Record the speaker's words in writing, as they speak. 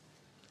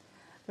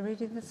The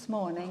reading this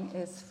morning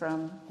is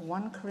from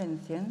 1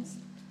 Corinthians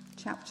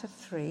chapter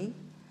 3,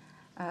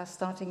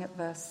 starting at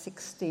verse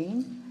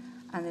 16,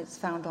 and it's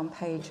found on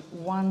page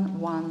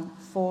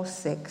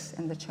 1146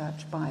 in the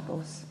Church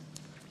Bibles.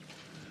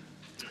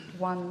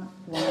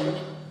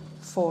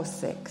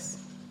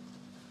 1146.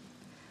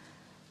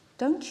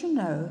 Don't you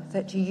know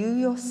that you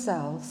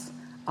yourselves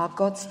are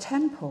God's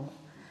temple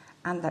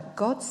and that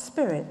God's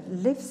Spirit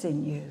lives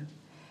in you?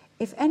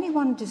 If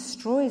anyone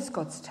destroys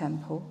God's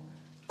temple,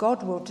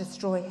 God will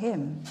destroy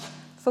him,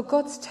 for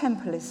God's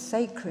temple is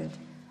sacred,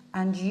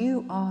 and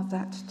you are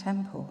that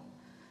temple.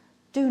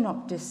 Do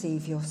not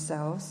deceive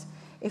yourselves.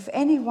 If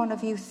any one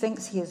of you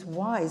thinks he is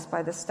wise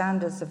by the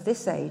standards of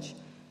this age,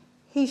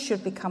 he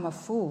should become a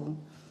fool,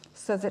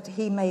 so that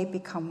he may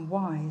become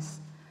wise.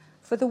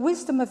 For the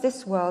wisdom of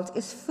this world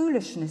is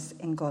foolishness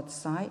in God's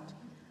sight.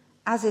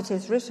 As it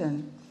is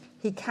written,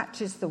 he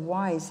catches the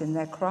wise in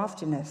their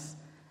craftiness.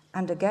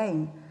 And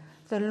again,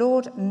 the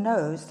Lord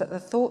knows that the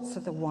thoughts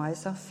of the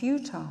wise are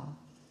futile.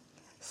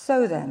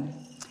 So then,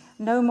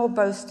 no more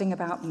boasting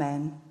about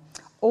men.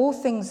 All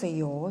things are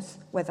yours,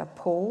 whether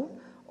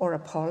Paul or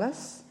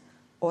Apollos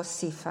or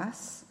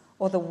Cephas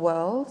or the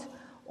world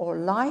or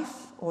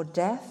life or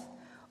death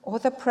or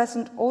the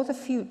present or the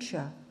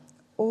future.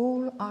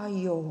 All are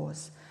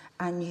yours,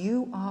 and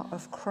you are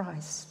of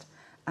Christ,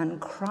 and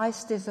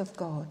Christ is of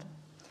God.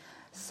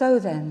 So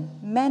then,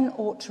 men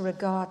ought to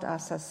regard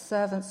us as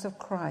servants of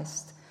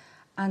Christ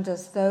and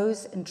as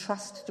those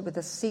entrusted with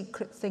the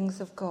secret things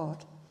of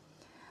God.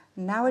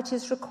 Now it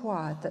is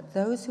required that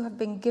those who have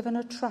been given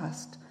a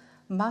trust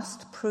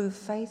must prove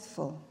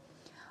faithful.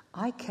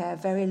 I care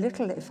very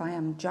little if I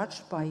am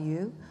judged by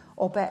you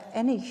or by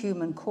any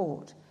human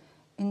court.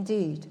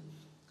 Indeed,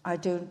 I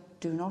do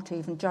not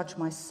even judge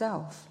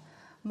myself.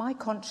 My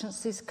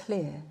conscience is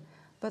clear,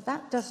 but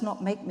that does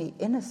not make me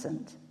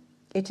innocent.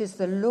 It is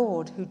the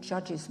Lord who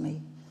judges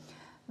me.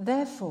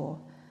 Therefore,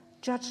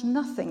 judge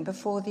nothing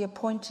before the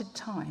appointed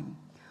time.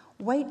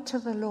 Wait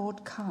till the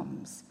Lord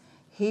comes.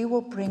 He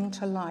will bring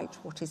to light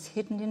what is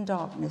hidden in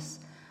darkness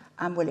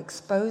and will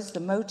expose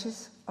the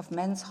motives of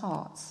men's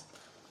hearts.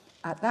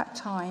 At that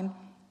time,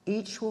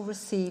 each will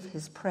receive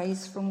his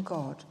praise from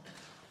God.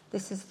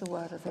 This is the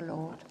word of the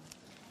Lord.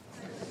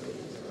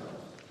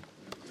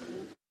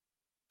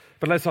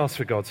 But let's ask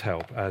for God's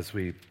help as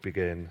we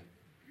begin.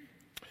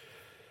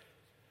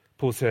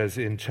 Paul says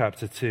in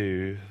chapter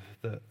 2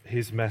 that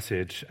his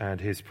message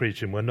and his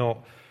preaching were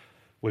not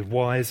with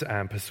wise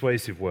and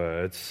persuasive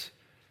words,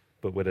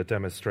 but with a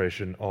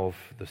demonstration of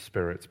the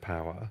Spirit's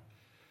power,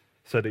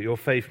 so that your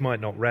faith might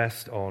not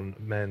rest on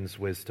men's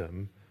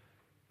wisdom,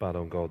 but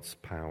on God's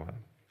power.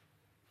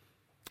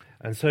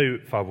 And so,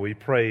 Father, we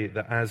pray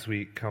that as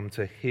we come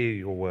to hear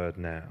your word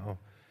now,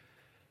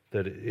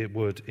 that it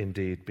would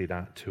indeed be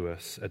that to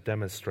us, a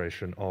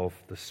demonstration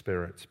of the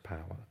Spirit's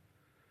power.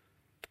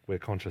 We're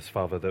conscious,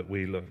 Father, that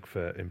we look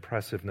for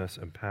impressiveness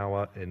and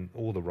power in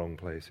all the wrong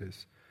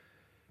places.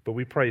 But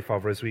we pray,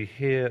 Father, as we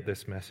hear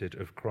this message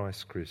of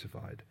Christ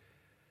crucified,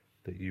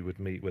 that you would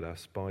meet with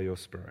us by your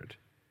Spirit.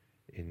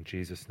 In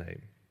Jesus'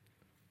 name,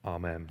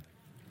 amen.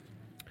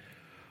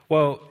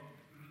 Well,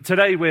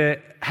 today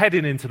we're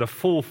heading into the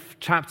 4th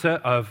chapter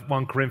of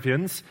 1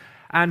 Corinthians.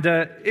 And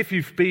if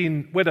you've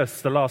been with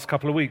us the last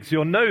couple of weeks,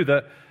 you'll know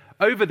that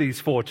over these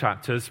 4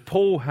 chapters,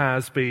 Paul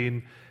has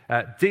been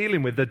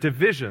dealing with the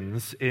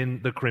divisions in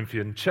the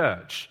Corinthian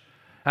church.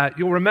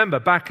 You'll remember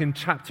back in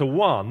chapter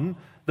 1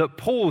 that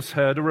Paul's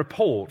heard a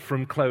report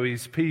from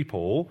Chloe's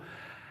people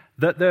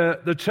that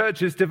the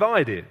church is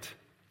divided.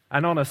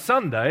 And on a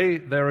Sunday,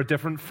 there are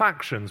different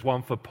factions,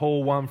 one for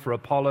Paul, one for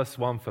Apollos,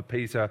 one for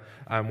Peter,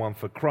 and one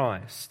for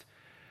Christ.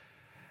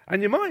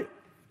 And you might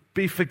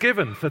be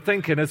forgiven for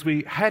thinking as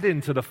we head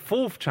into the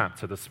 4th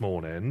chapter this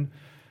morning,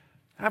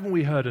 haven't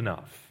we heard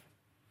enough?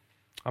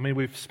 I mean,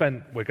 we're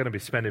going to be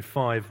spending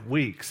 5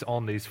 weeks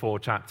on these 4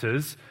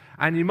 chapters,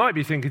 and you might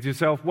be thinking to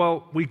yourself,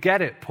 well, we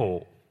get it,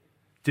 Paul.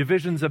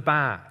 Divisions are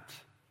bad.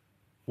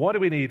 Why do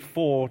we need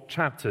 4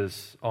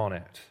 chapters on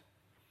it?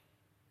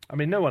 I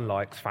mean, no one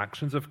likes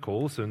factions, of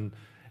course, and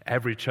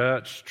every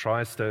church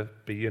tries to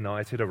be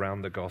united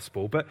around the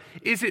gospel, but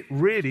is it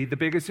really the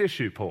biggest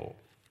issue, Paul?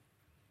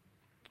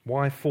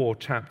 Why 4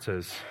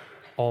 chapters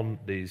on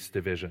these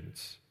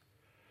divisions?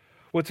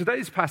 Well,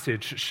 today's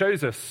passage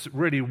shows us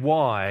really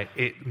why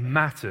it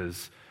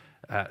matters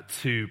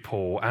to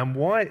Paul and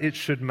why it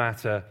should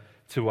matter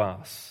to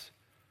us.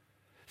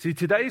 See,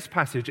 today's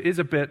passage is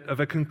a bit of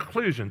a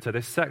conclusion to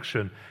this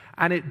section,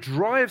 and it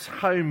drives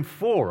home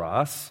for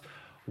us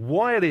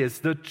why it is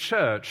the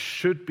church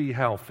should be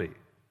healthy,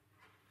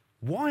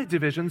 why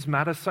divisions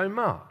matter so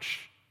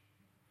much,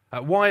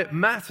 why it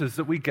matters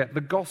that we get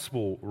the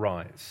gospel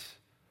right.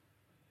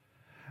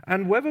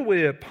 And whether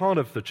we're part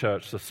of the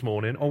church this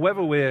morning or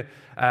whether we're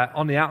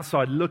on the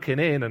outside looking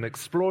in and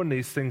exploring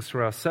these things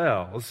for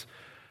ourselves,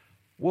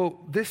 well,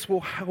 this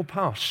will help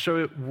us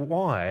show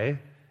why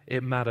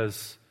it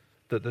matters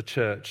that the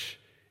church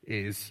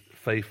is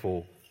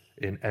faithful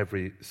in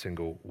every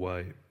single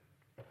way.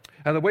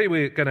 And the way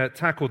we're going to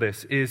tackle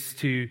this is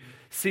to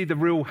see the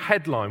real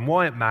headline,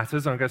 why it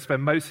matters. I'm going to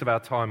spend most of our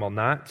time on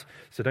that,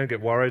 so don't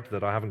get worried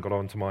that I haven't got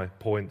on to my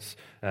points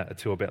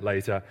until a bit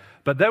later.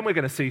 But then we're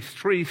going to see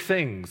three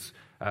things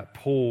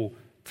Paul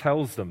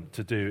tells them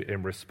to do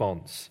in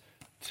response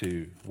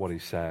to what he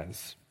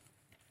says.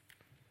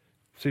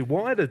 See,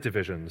 why are the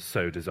divisions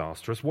so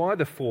disastrous? Why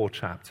the 4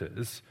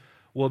 chapters?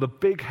 Well, the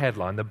big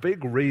headline, the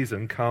big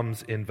reason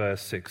comes in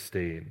verse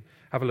 16.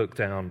 Have a look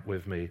down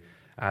with me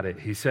at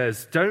it. He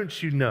says,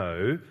 "Don't you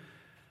know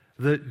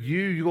that you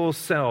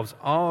yourselves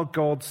are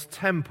God's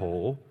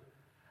temple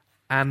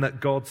and that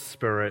God's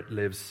Spirit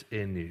lives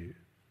in you?"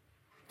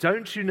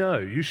 Don't you know?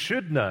 You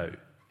should know,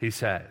 he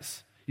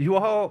says. You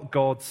are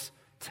God's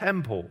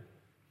temple.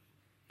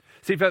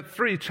 See, for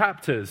 3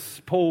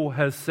 chapters, Paul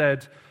has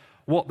said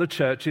what the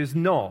church is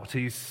not.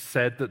 He's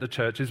said that the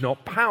church is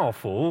not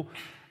powerful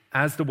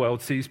as the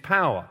world sees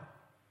power.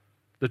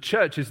 The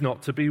church is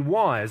not to be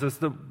wise as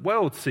the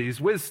world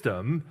sees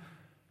wisdom.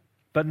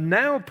 But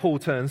now Paul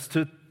turns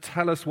to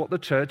tell us what the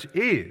church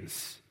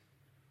is.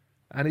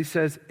 And he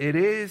says, it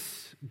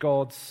is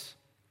God's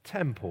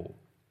temple.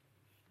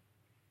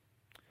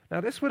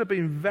 Now, this would have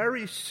been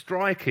very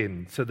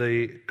striking to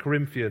the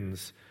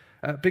Corinthians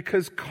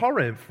because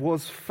Corinth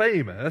was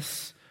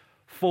famous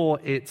for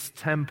its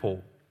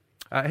temple.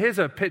 Here's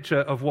a picture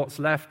of what's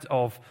left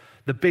of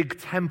the big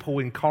temple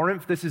in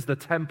Corinth. This is the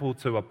temple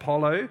to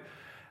Apollo.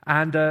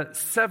 And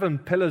 7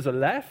 pillars are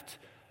left,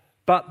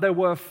 but there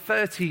were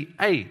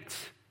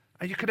 38.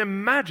 And you can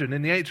imagine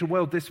in the ancient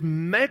world, this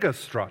mega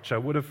structure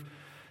would have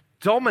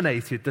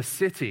dominated the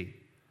city.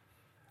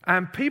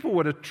 And people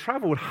would have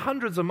traveled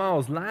hundreds of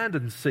miles, land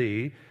and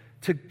sea,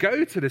 to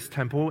go to this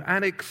temple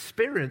and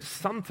experience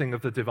something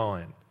of the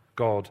divine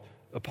god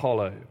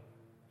Apollo.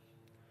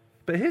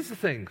 But here's the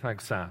thing,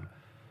 thanks Sam,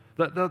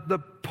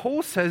 that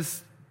Paul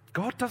says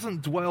God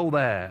doesn't dwell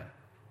there.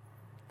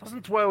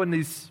 Doesn't dwell in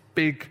these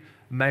big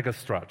mega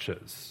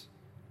structures.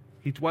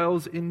 He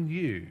dwells in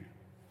you.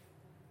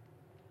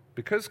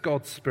 Because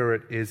God's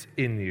Spirit is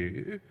in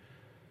you,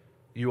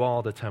 you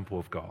are the temple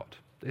of God.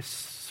 This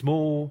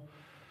small,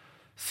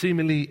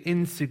 seemingly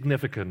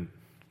insignificant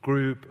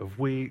group of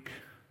weak,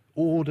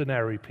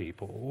 ordinary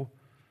people,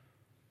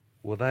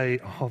 well, they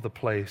are the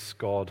place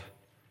God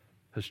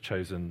has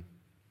chosen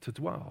to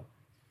dwell.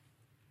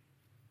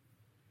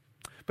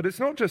 But it's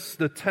not just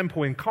the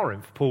temple in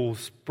Corinth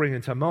Paul's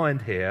bringing to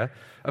mind here.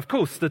 Of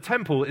course, the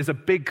temple is a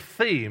big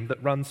theme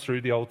that runs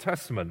through the Old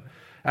Testament.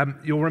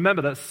 You'll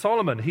remember that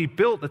Solomon, he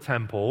built the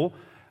temple,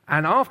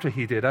 and after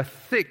he did, a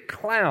thick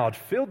cloud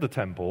filled the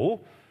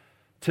temple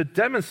to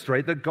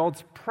demonstrate that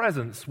God's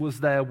presence was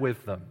there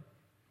with them.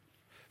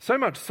 So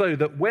much so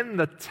that when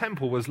the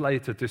temple was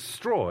later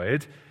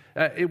destroyed,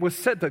 it was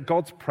said that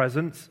God's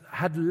presence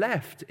had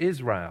left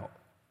Israel.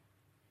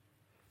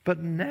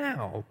 But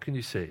now, can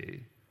you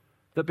see,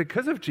 that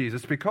because of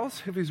Jesus,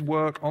 because of his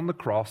work on the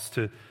cross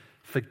to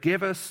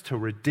forgive us, to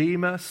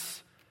redeem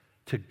us,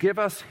 to give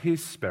us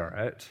his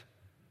Spirit,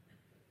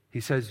 he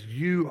says,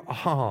 you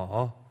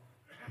are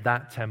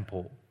that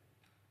temple.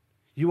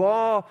 You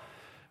are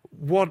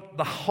what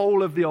the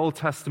whole of the Old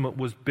Testament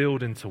was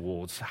building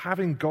towards,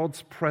 having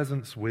God's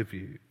presence with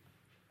you.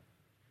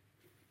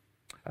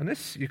 And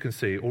this you can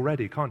see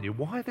already, can't you?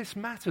 Why this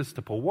matters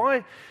to Paul.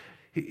 Why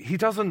he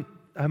doesn't,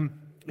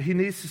 he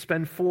needs to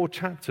spend 4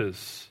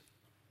 chapters.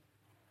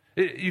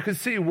 You can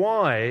see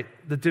why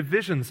the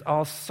divisions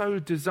are so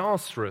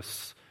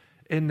disastrous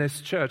in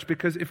this church,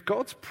 because if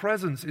God's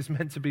presence is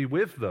meant to be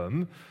with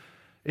them,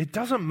 it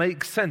doesn't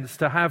make sense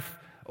to have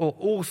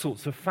all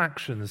sorts of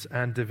factions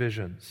and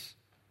divisions.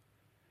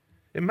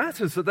 It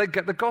matters that they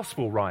get the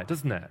gospel right,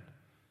 doesn't it?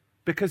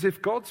 Because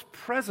if God's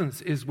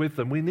presence is with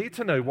them, we need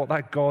to know what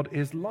that God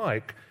is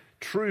like,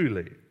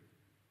 truly.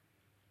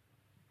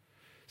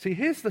 See,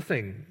 here's the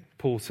thing,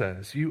 Paul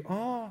says, you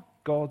are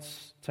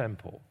God's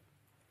temple.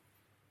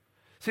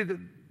 See,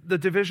 the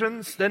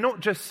divisions, they're not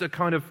just a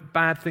kind of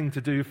bad thing to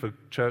do for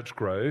church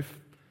growth.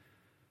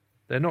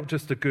 They're not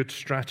just a good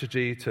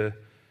strategy to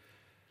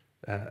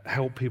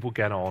help people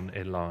get on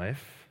in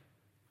life.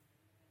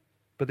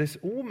 But this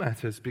all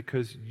matters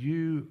because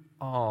you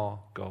are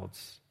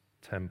God's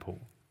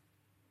temple.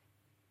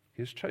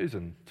 He has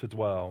chosen to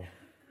dwell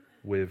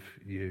with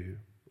you,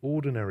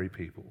 ordinary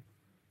people.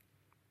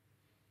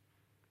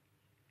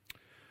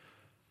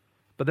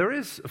 But there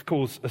is, of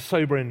course, a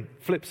sobering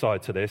flip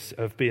side to this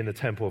of being the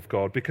temple of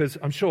God, because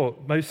I'm sure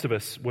most of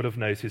us would have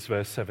noticed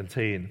verse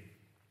 17.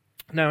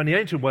 Now, in the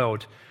ancient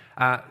world,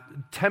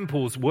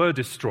 temples were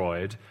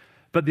destroyed,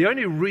 but the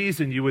only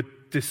reason you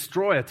would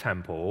destroy a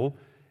temple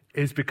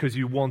is because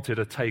you wanted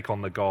to take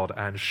on the god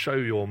and show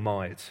your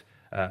might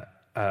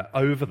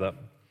over them.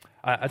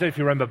 I don't know if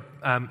you remember,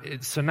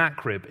 it's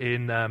Sennacherib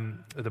in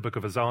the book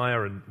of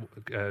Isaiah and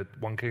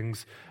 1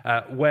 Kings,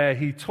 where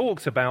he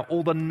talks about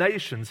all the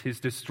nations he's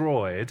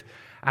destroyed,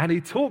 and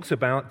he talks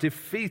about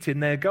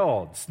defeating their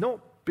gods, not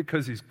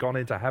because he's gone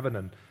into heaven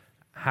and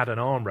had an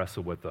arm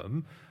wrestle with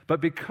them, but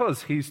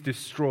because he's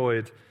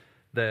destroyed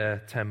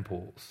their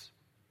temples.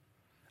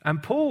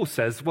 And Paul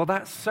says, well,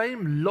 that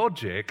same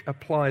logic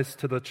applies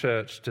to the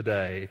church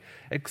today,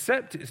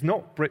 except it's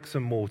not bricks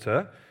and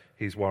mortar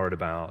he's worried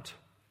about,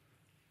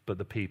 but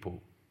the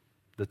people,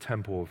 the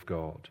temple of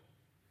God.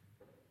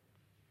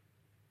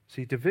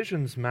 See,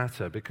 divisions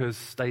matter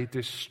because they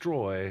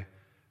destroy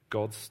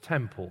God's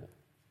temple.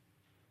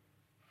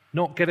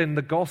 Not getting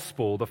the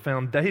gospel, the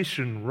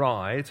foundation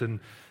right,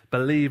 and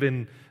believe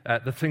in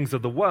the things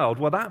of the world,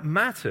 well, that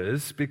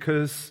matters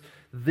because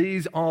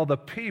these are the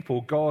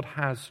people God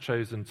has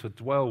chosen to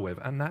dwell with,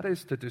 and that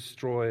is to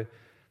destroy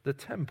the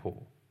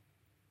temple.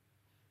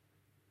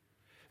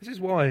 This is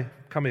why,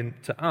 coming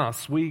to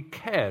us, we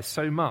care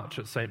so much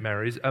at St.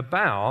 Mary's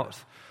about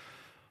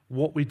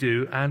what we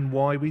do and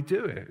why we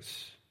do it.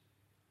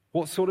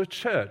 What sort of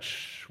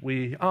church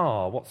we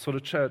are, what sort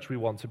of church we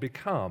want to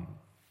become.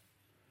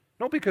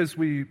 Not because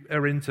we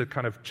are into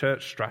kind of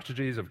church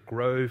strategies of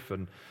growth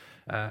and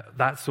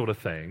that sort of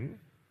thing,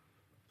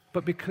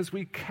 but because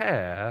we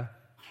care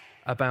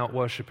about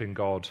worshipping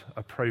God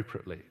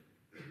appropriately.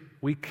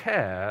 We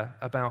care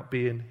about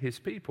being his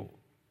people.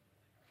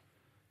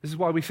 This is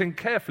why we think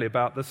carefully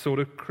about the sort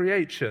of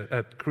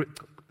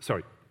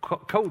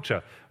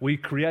culture we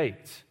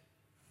create,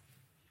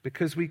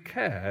 because we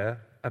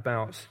care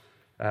about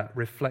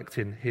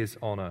reflecting his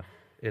honor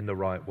in the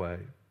right way.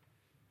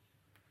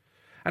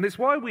 And it's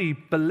why we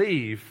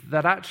believe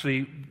that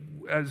actually,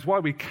 it's why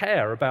we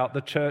care about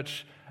the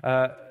church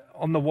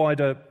on the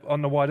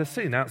wider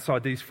scene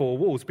outside these four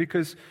walls,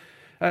 because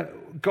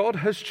God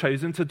has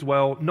chosen to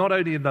dwell not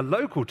only in the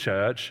local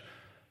church,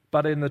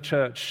 but in the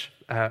church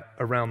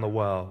around the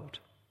world.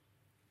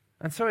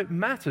 And so it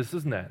matters,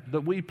 doesn't it,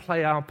 that we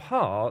play our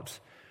part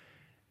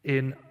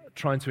in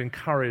trying to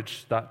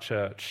encourage that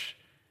church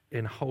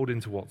in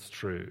holding to what's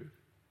true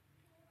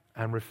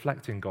and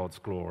reflecting God's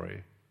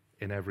glory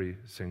in every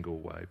single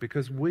way.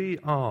 Because we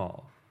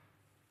are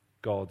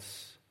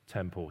God's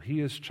temple. He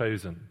has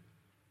chosen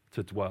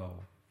to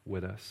dwell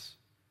with us.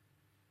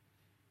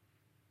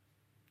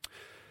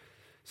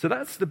 So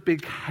that's the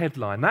big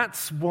headline.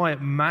 That's why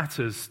it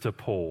matters to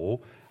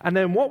Paul. And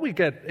then what we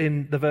get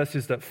in the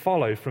verses that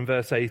follow from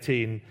verse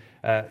 18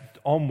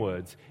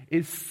 onwards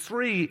is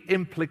three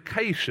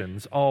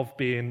implications of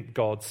being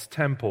God's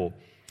temple.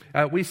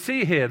 We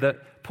see here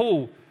that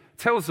Paul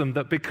tells them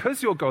that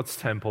because you're God's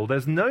temple,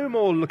 there's no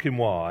more looking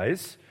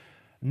wise,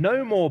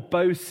 no more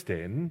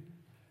boasting,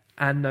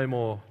 and no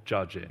more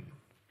judging.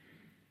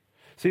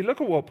 See,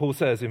 look at what Paul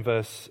says in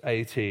verse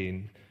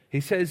 18. He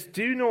says,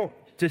 "Do not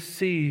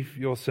deceive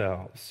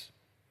yourselves.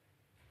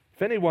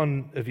 If any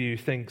one of you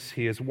thinks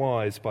he is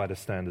wise by the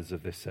standards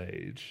of this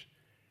age,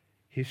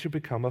 he should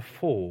become a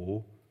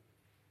fool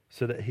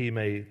so that he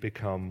may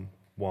become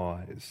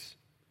wise."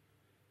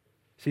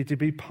 See, to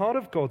be part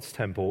of God's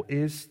temple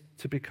is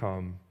to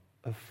become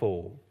a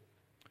fool.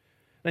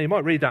 Now, you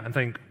might read that and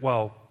think,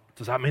 well,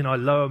 does that mean I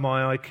lower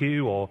my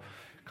IQ or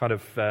kind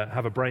of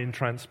have a brain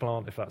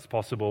transplant, if that's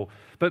possible?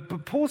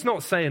 But Paul's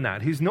not saying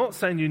that. He's not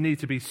saying you need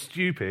to be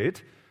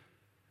stupid.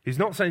 He's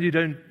not saying you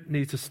don't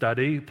need to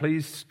study.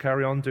 Please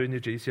carry on doing your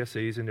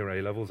GCSEs and your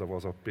A-levels,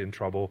 otherwise I'll be in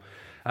trouble.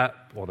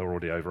 Well, they're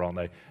already over, aren't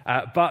they?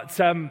 But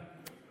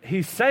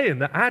he's saying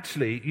that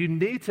actually you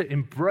need to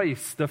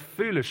embrace the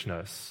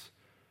foolishness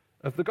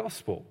of the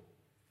gospel.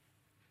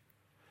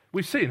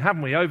 We've seen,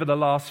 haven't we, over the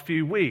last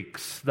few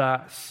weeks,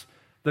 that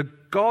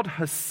God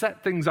has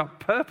set things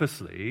up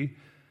purposely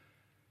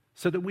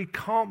so that we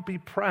can't be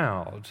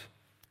proud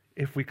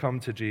if we come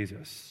to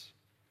Jesus.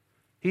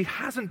 He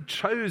hasn't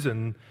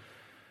chosen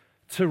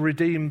to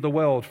redeem the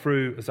world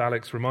through, as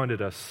Alex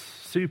reminded us,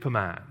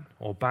 Superman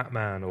or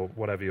Batman or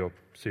whatever your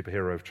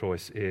superhero of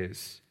choice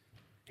is.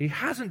 He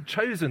hasn't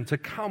chosen to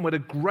come with a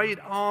great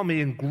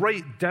army and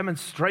great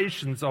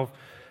demonstrations of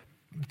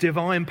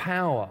divine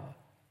power.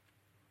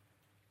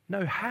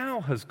 No,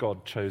 how has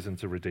God chosen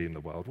to redeem the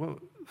world? Well,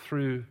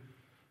 through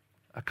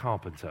a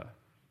carpenter,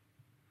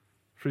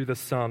 through the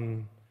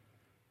Son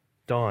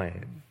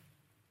dying,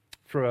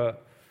 through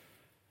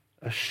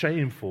a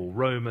shameful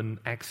Roman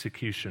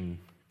execution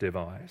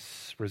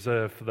device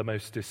reserved for the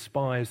most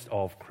despised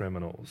of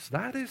criminals.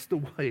 That is the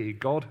way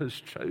God has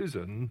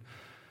chosen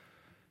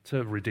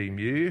to redeem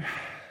you,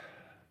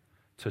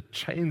 to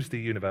change the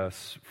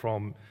universe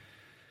from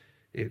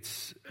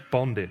its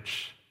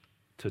bondage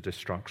to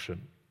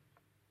destruction.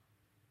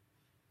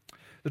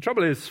 The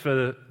trouble is,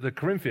 for the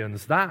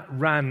Corinthians, that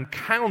ran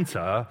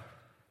counter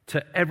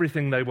to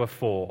everything they were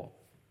for.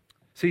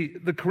 See,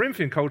 the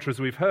Corinthian culture, as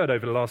we've heard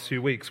over the last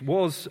few weeks,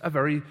 was a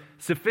very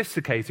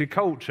sophisticated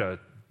culture,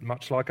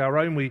 much like our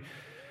own.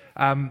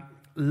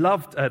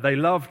 They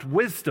loved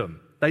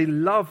wisdom. They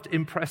loved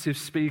impressive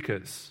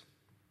speakers.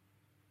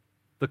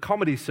 The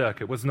comedy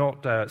circuit was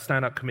not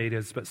stand-up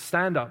comedians, but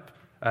stand-up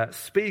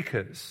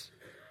speakers.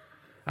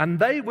 And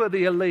they were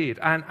the elite,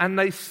 and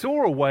they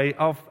saw a way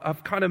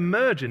of kind of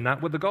merging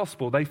that with the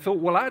gospel. They thought,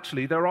 well,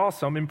 actually, there are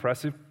some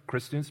impressive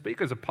Christian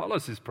speakers.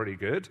 Apollos is pretty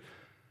good.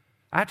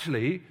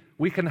 Actually,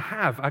 we can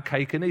have a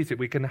cake and eat it.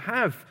 We can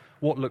have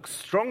what looks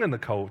strong in the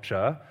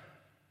culture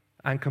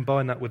and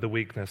combine that with the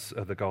weakness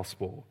of the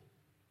gospel.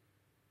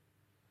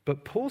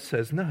 But Paul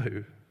says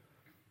no.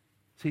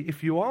 See,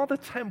 if you are the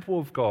temple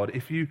of God,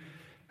 if you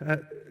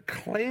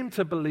claim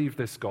to believe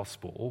this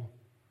gospel,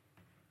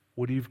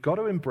 well, you've got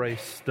to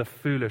embrace the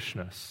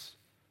foolishness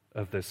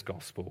of this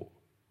gospel.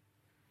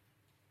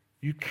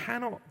 You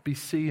cannot be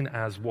seen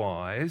as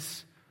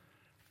wise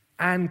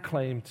and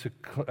claim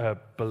to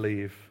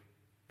believe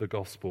the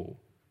gospel.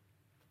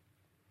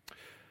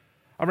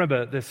 I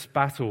remember this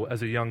battle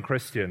as a young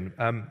Christian.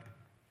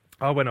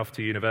 I went off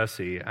to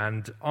university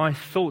and I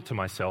thought to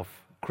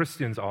myself,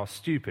 Christians are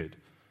stupid.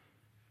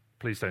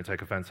 Please don't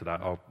take offense to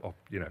that.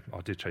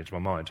 I did change my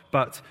mind.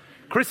 But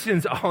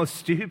Christians are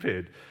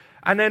stupid.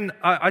 And then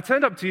I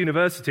turned up to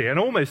university, and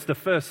almost the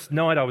first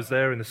night I was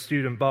there in the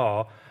student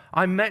bar,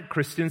 I met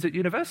Christians at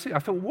university. I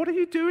thought, what are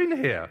you doing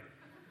here?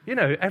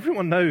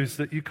 Everyone knows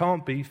that you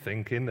can't be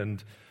thinking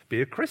and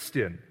be a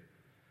Christian.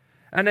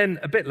 And then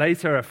a bit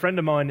later, a friend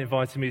of mine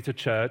invited me to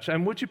church,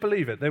 and would you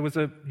believe it? There was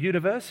a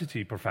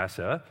university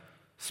professor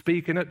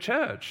speaking at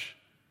church.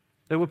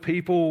 There were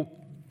people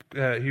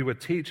who were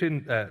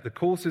teaching the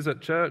courses at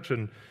church,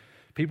 and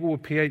people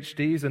with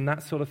PhDs and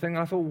that sort of thing. And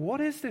I thought,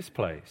 what is this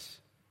place?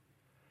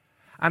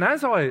 And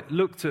as I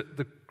looked at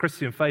the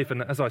Christian faith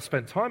and as I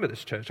spent time at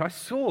this church, I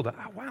saw that,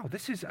 oh, wow,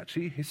 this is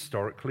actually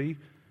historically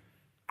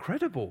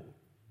credible.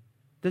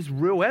 There's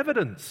real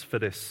evidence for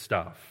this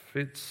stuff.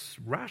 It's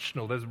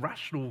rational. There's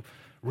rational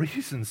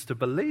reasons to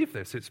believe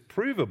this. It's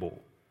provable.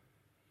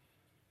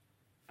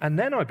 And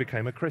then I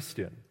became a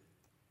Christian.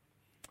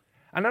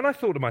 And then I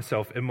thought to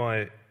myself in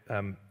my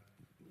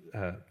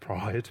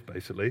pride,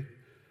 basically,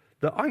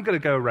 that I'm going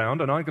to go around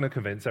and I'm going to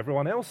convince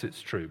everyone else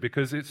it's true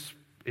because it's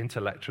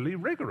intellectually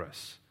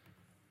rigorous.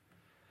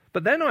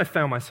 But then I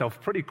found myself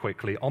pretty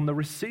quickly on the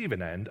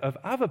receiving end of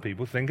other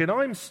people thinking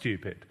I'm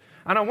stupid.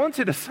 And I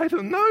wanted to say to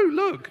them, no,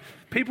 look,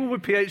 people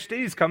with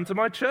PhDs come to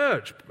my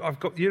church.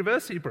 I've got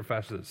university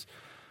professors.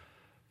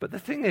 But the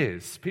thing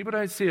is, people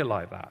don't see it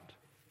like that.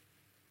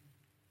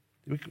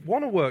 We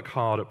want to work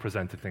hard at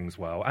presenting things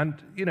well.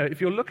 And, if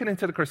you're looking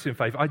into the Christian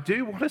faith, I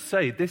do want to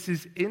say this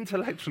is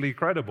intellectually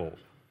credible.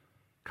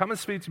 Come and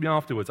speak to me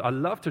afterwards. I'd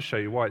love to show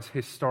you why it's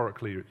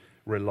historically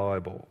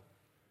reliable.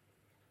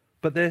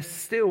 But there's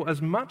still,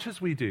 as much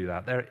as we do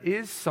that, there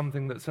is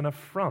something that's an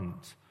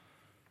affront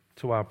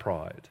to our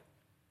pride.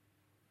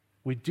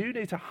 We do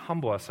need to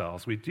humble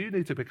ourselves. We do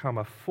need to become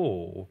a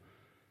fool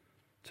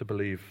to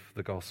believe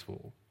the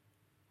gospel.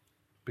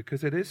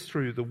 Because it is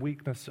through the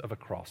weakness of a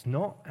cross,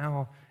 not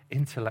our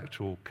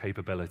intellectual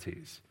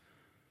capabilities,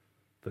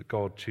 that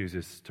God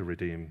chooses to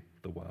redeem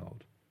the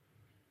world.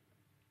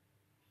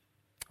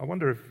 I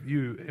wonder if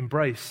you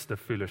embrace the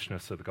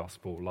foolishness of the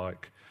gospel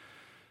like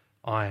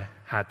I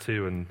had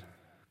to and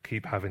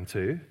keep having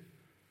to.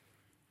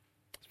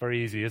 It's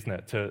very easy, isn't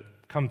it, to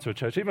come to a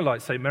church, even like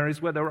St.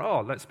 Mary's, where there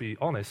are, let's be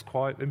honest,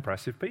 quite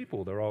impressive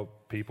people. There are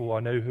people I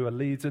know who are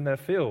leads in their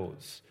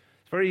fields.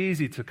 It's very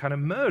easy to kind of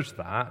merge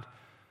that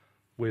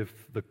with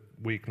the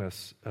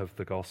weakness of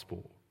the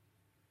gospel.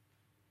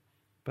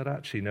 But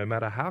actually, no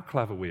matter how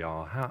clever we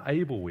are, how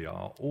able we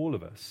are, all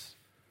of us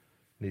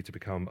need to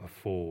become a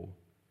fool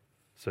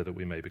so that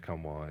we may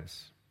become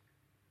wise.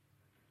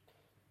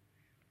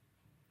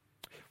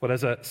 Well,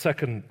 there's a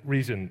second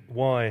reason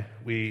why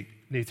we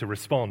need to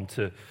respond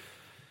to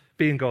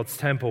being God's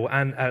temple,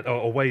 and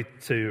a way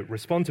to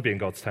respond to being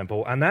God's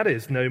temple, and that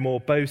is no more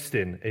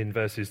boasting in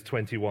verses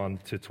 21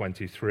 to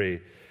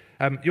 23.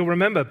 You'll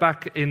remember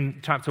back in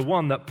chapter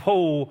 1 that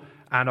Paul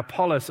and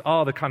Apollos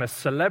are the kind of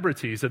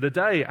celebrities of the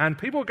day, and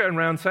people are going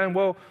around saying,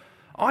 well,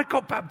 I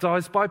got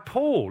baptized by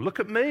Paul,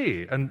 look at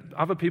me. And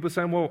other people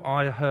saying, well,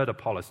 I heard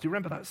Apollos. Do you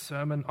remember that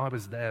sermon? I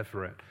was there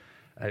for it.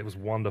 It was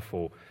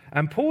wonderful.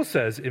 And Paul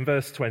says in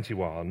verse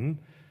 21,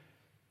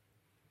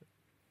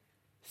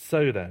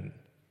 so then,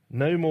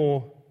 no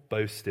more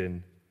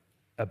boasting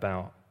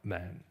about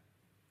men.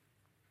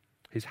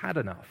 He's had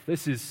enough.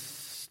 This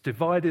is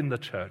dividing the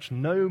church.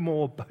 No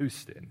more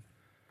boasting.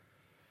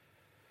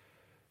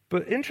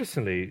 But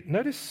interestingly,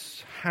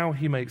 notice how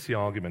he makes the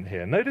argument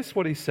here. Notice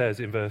what he says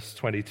in verse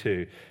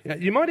 22.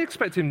 You might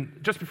expect him,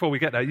 just before we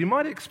get there, you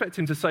might expect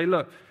him to say,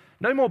 look,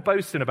 no more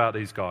boasting about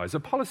these guys.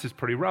 Apollos is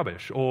pretty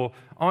rubbish, or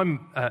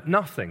I'm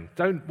nothing.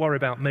 Don't worry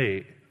about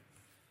me.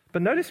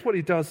 But notice what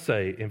he does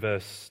say in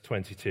verse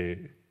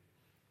 22.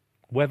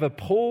 Whether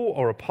Paul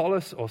or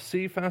Apollos or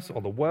Cephas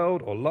or the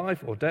world or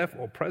life or death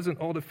or present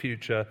or the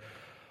future,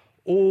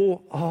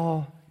 all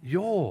are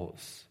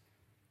yours.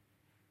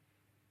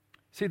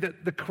 See,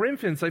 the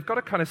Corinthians, they've got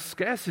a kind of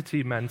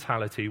scarcity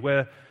mentality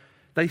where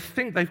they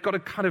think they've got to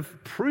kind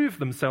of prove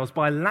themselves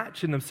by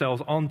latching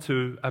themselves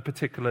onto a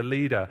particular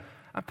leader.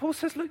 And Paul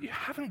says, look, you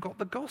haven't got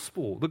the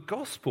gospel. The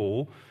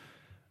gospel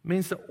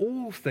means that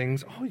all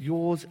things are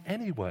yours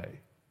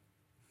anyway.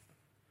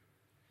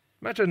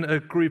 Imagine a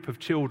group of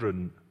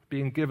children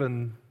being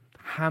given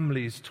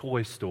Hamley's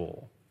toy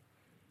store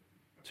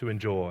to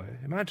enjoy.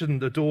 Imagine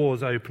the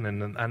doors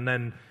opening and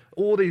then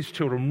all these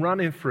children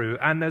running through,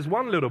 and there's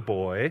one little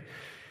boy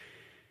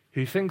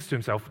who thinks to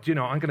himself, do you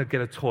know, I'm going to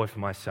get a toy for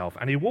myself.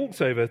 And he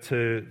walks over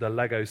to the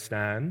Lego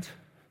stand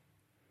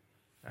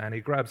and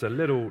he grabs a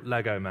little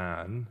Lego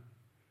man,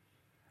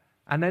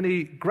 and then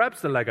he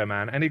grabs the Lego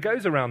man and he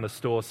goes around the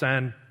store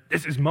saying,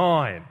 "This is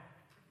mine.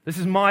 This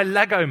is my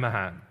Lego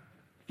man.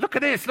 Look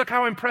at this. Look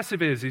how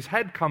impressive he is. His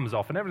head comes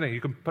off and everything.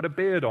 You can put a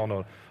beard on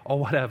or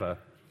whatever."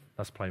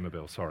 That's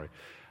Playmobil, sorry.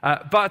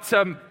 But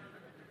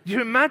you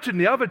imagine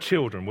the other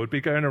children would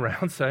be going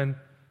around saying,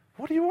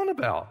 "What are you on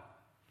about?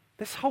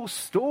 This whole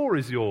store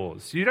is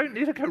yours. You don't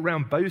need to go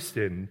around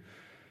boasting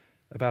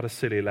about a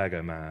silly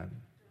Lego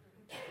man."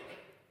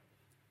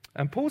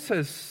 And Paul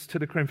says to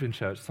the Corinthian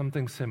church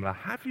something similar.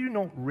 Have you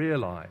not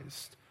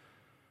realized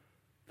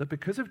that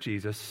because of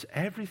Jesus,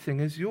 everything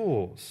is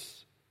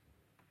yours?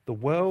 The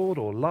world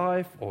or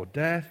life or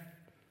death,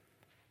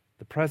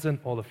 the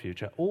present or the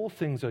future, all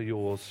things are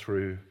yours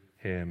through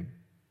him.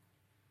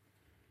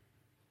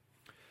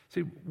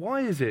 See,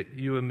 why is it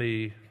you and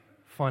me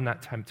find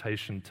that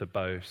temptation to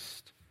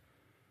boast?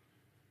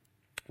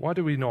 Why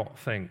do we not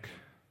think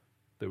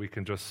that we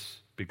can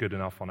just be good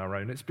enough on our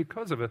own? It's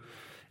because of an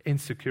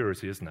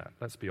insecurity, isn't it?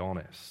 Let's be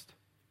honest.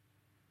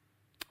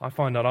 I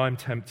find that I'm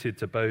tempted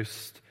to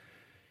boast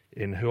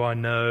in who I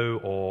know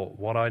or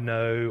what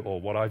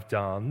I've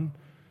done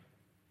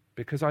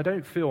because I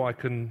don't feel I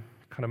can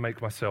kind of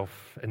make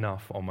myself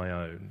enough on my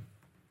own.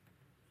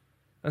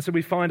 And so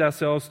we find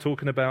ourselves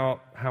talking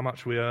about how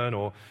much we earn,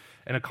 or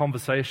in a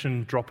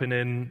conversation dropping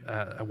in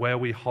where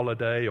we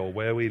holiday or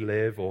where we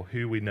live or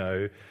who we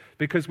know,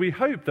 because we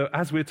hope that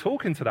as we're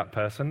talking to that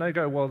person, they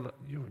go, "Well,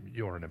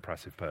 you're an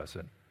impressive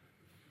person."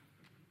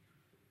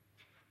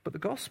 But the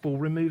gospel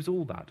removes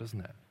all that, doesn't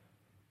it?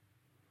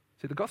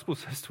 See, the gospel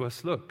says to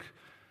us, look,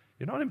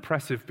 you're not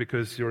impressive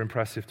because you're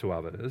impressive to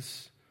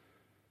others.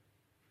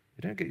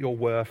 You don't get your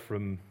worth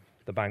from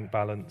the bank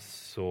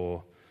balance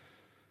or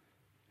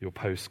your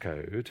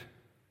postcode.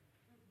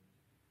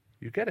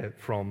 You get it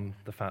from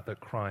the fact that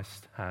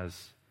Christ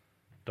has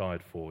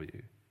died for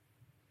you.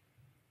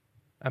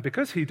 And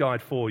because he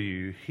died for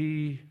you,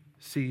 he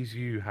sees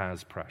you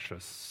as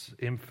precious,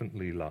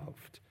 infinitely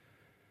loved.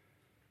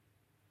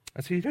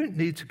 And so you don't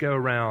need to go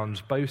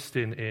around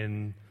boasting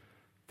in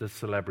the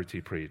celebrity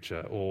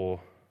preacher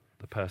or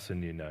the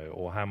person you know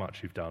or how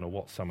much you've done or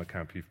what summer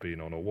camp you've been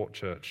on or what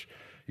church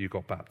you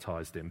got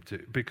baptized into,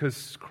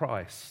 because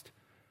Christ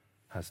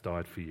has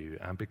died for you,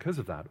 and because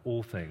of that,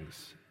 all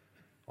things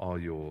are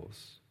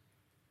yours.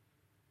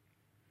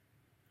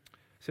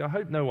 See, I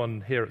hope no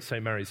one here at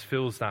St. Mary's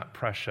feels that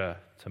pressure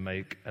to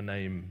make a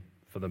name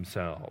for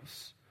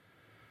themselves.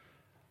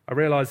 I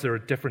realize there are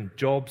different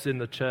jobs in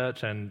the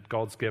church and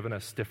God's given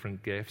us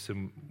different gifts,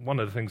 and one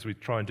of the things we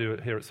try and do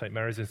here at St.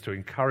 Mary's is to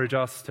encourage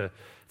us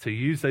to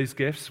use those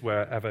gifts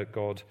wherever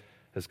God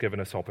has given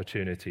us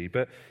opportunity.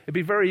 But it'd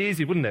be very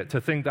easy, wouldn't it,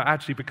 to think that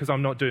actually because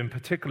I'm not doing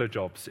particular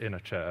jobs in a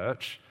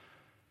church,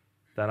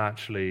 that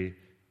actually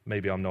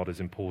maybe I'm not as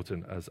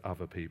important as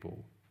other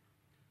people.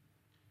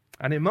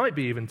 And it might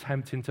be even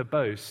tempting to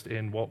boast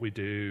in what we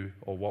do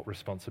or what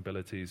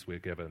responsibilities we're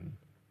given.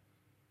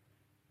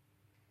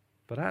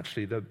 But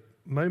actually, the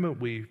moment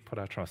we put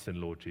our trust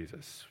in Lord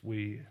Jesus,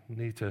 we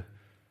need to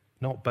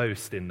not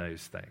boast in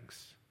those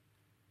things.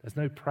 There's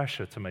no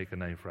pressure to make a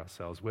name for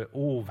ourselves. We're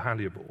all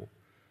valuable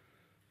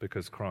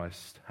because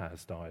Christ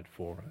has died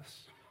for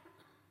us.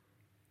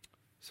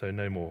 So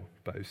no more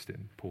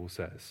boasting, Paul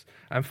says.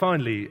 And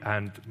finally,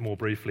 and more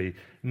briefly,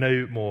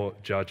 no more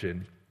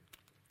judging.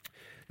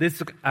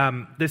 This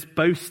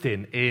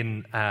boasting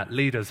in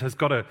leaders has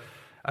got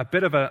a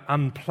bit of an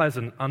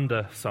unpleasant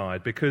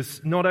underside,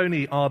 because not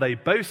only are they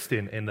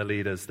boasting in the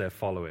leaders they're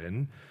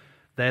following,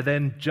 they're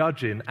then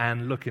judging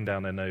and looking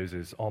down their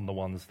noses on the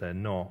ones they're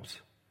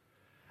not.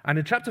 And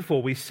in chapter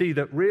 4, we see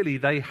that really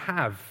they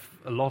have,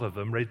 a lot of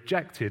them,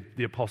 rejected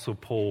the Apostle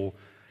Paul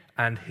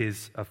and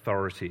his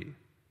authority.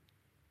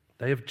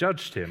 They have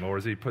judged him, or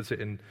as he puts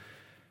it in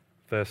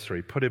verse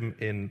 3, put him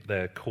in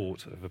their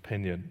court of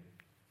opinion.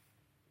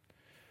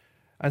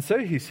 And so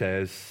he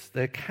says,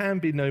 there can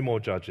be no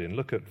more judging.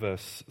 Look at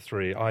verse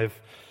 3. I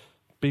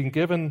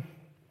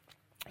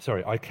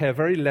care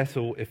very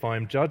little if I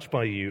am judged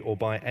by you or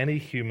by any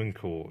human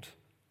court.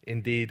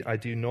 Indeed, I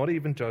do not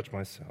even judge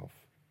myself.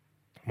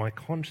 My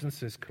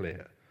conscience is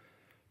clear,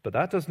 but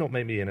that does not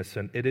make me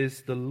innocent. It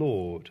is the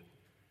Lord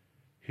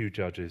who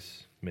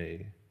judges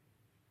me.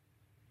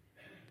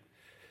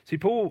 See,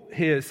 Paul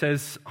here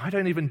says, I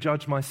don't even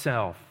judge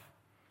myself.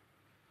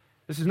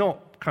 This is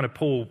not kind of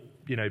Paul,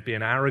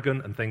 being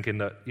arrogant and thinking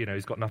that,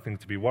 he's got nothing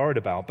to be worried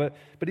about. But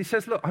he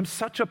says, look, I'm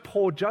such a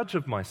poor judge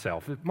of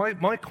myself.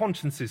 My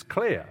conscience is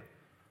clear.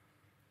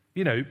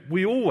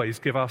 We always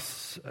give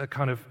us a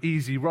kind of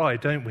easy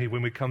ride, don't we,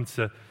 when we come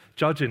to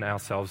judging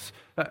ourselves.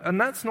 And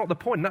that's not the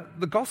point.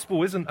 The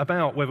gospel isn't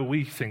about whether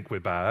we think we're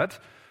bad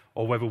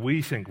or whether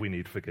we think we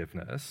need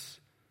forgiveness.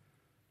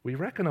 We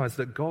recognize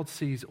that God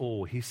sees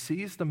all. He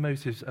sees the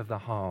motives of the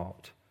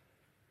heart.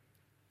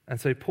 And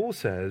so Paul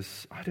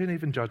says, I don't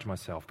even judge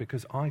myself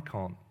because I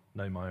can't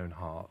know my own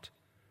heart.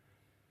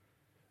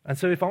 And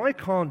so if I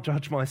can't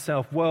judge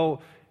myself,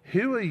 well,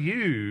 who are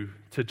you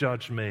to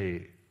judge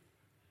me?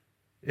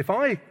 If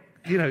I,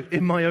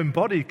 in my own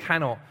body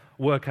cannot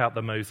work out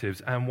the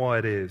motives and why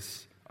it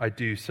is I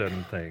do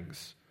certain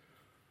things.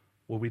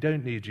 Well, we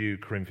don't need you,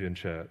 Corinthian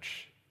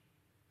church,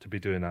 to be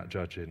doing that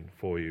judging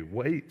for you.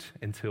 Wait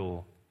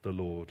until the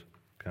Lord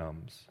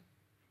comes.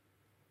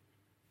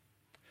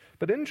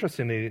 But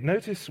interestingly,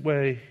 notice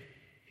where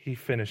he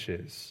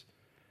finishes.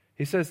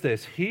 He says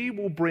this, he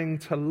will bring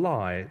to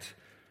light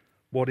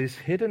what is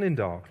hidden in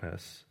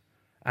darkness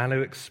and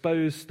will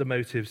expose the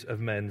motives of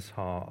men's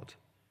heart.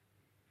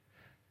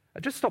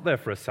 Just stop there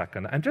for a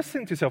second and just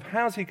think to yourself,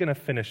 how's he going to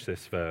finish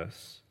this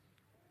verse?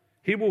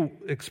 He will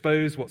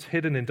expose what's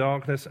hidden in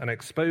darkness and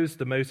expose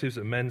the motives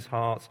of men's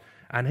hearts,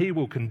 and he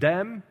will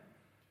condemn,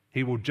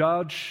 he will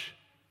judge,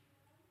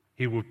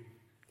 he will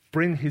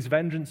bring his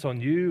vengeance on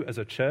you as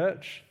a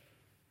church.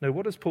 No,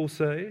 what does Paul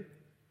say?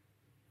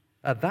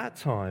 At that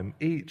time,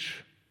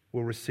 each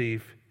will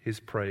receive his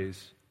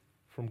praise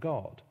from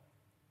God.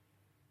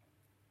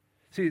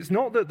 See, it's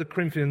not that the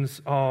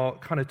Corinthians are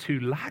kind of too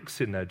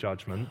lax in their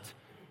judgment.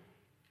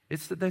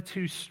 It's that they're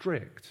too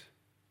strict.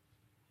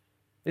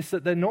 It's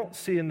that they're not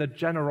seeing the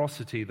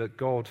generosity that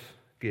God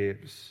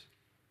gives.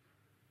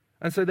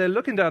 And so they're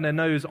looking down their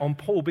nose on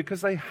Paul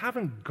because they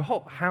haven't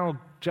got how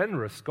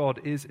generous God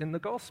is in the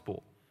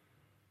gospel.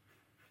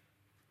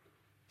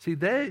 See,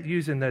 they're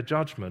using their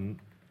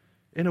judgment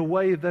in a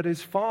way that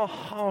is far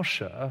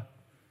harsher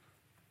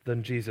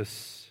than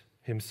Jesus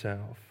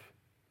himself.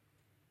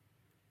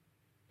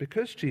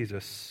 Because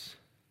Jesus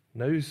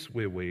knows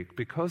we're weak,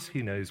 because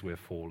he knows we're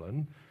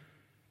fallen,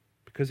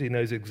 because he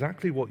knows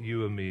exactly what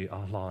you and me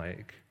are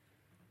like,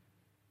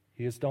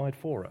 he has died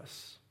for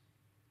us.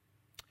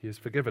 He has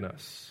forgiven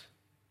us.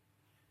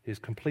 He has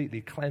completely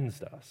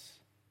cleansed us.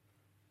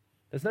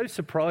 There's no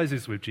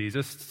surprises with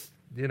Jesus.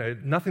 You know,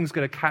 nothing's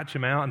going to catch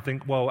him out and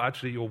think, well,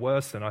 actually, you're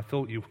worse than I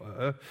thought you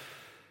were.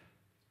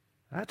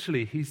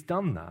 Actually, he's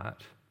done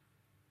that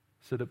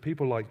so that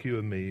people like you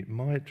and me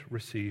might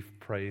receive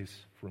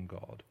praise from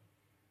God.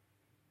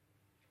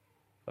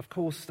 Of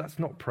course, that's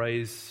not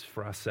praise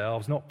for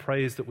ourselves, not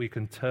praise that we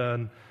can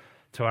turn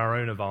to our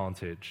own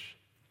advantage,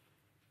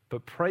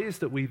 but praise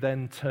that we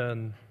then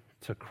turn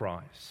to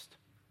Christ.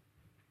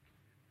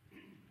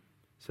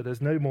 So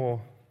there's no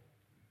more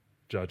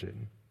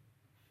judging,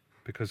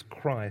 because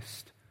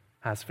Christ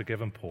has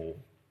forgiven Paul.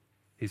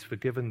 He's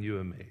forgiven you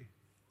and me.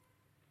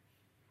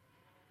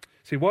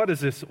 See, why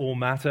does this all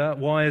matter?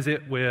 Why is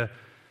it we're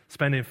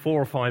spending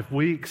 4 or 5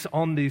 weeks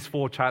on these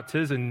 4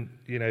 chapters? And,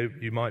 you know,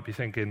 you might be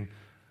thinking,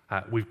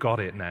 we've got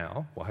it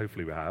now. Well,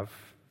 hopefully we have.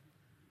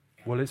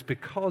 Well, it's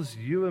because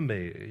you and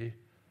me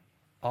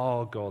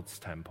are God's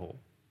temple.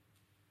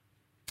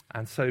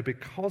 And so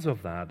because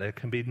of that, there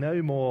can be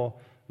no more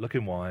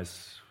looking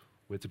wise,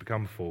 we're to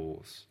become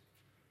fools.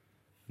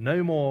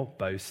 No more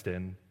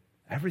boasting.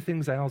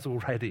 Everything's ours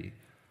already.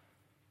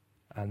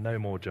 And no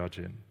more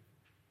judging,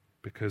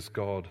 because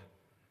God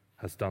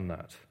has done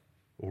that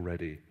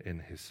already in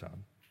his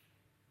Son.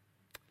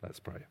 Let's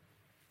pray.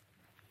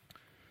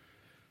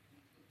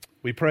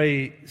 We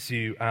praise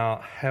you,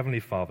 our Heavenly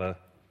Father,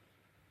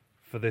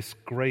 for this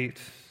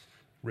great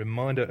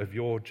reminder of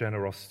your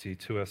generosity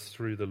to us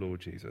through the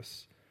Lord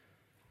Jesus,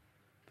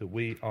 that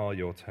we are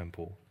your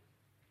temple.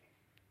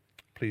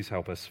 Please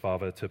help us,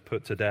 Father, to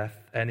put to death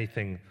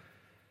anything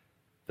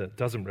that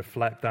doesn't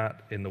reflect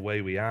that in the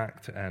way we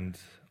act and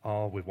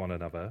are with one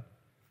another.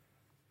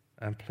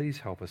 And please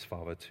help us,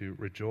 Father, to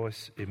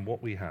rejoice in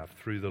what we have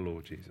through the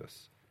Lord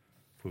Jesus.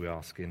 For we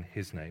ask in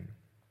his name.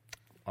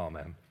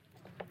 Amen.